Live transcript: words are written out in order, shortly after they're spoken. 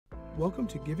Welcome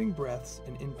to Giving Breaths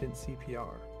in Infant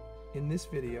CPR. In this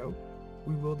video,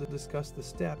 we will discuss the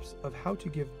steps of how to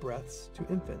give breaths to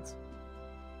infants.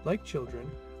 Like children,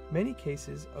 many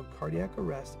cases of cardiac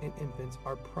arrest in infants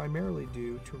are primarily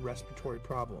due to respiratory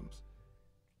problems.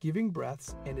 Giving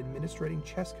breaths and administering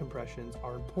chest compressions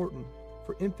are important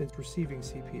for infants receiving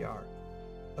CPR.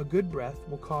 A good breath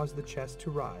will cause the chest to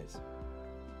rise.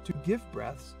 To give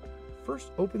breaths,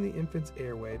 first open the infant's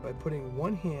airway by putting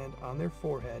one hand on their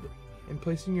forehead and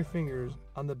placing your fingers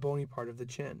on the bony part of the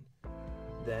chin.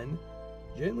 Then,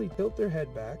 gently tilt their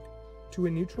head back to a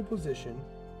neutral position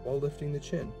while lifting the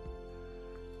chin.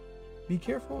 Be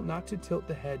careful not to tilt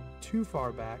the head too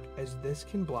far back, as this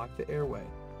can block the airway.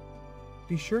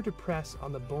 Be sure to press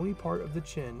on the bony part of the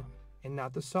chin and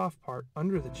not the soft part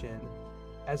under the chin,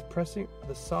 as pressing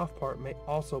the soft part may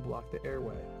also block the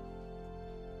airway.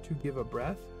 To give a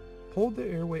breath, hold the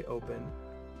airway open,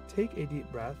 take a deep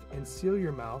breath, and seal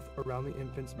your mouth around the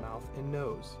infant's mouth and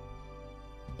nose.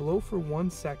 Blow for 1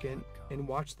 second and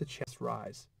watch the chest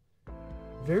rise.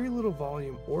 Very little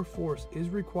volume or force is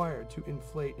required to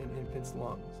inflate an infant's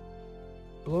lungs.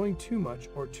 Blowing too much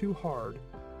or too hard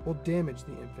will damage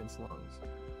the infant's lungs.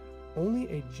 Only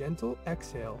a gentle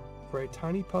exhale for a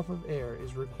tiny puff of air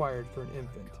is required for an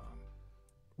infant.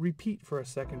 Repeat for a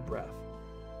second breath.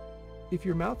 If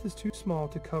your mouth is too small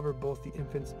to cover both the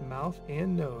infant's mouth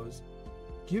and nose,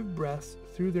 give breaths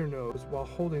through their nose while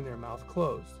holding their mouth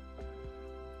closed.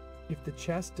 If the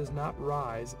chest does not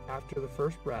rise after the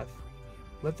first breath,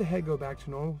 let the head go back to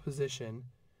normal position,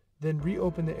 then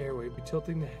reopen the airway by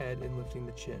tilting the head and lifting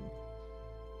the chin.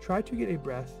 Try to get a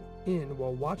breath in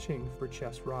while watching for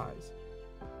chest rise.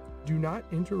 Do not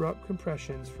interrupt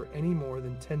compressions for any more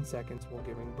than 10 seconds while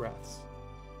giving breaths.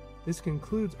 This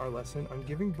concludes our lesson on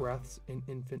giving breaths in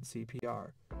infant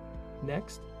CPR.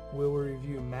 Next, we'll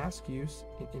review mask use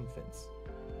in infants.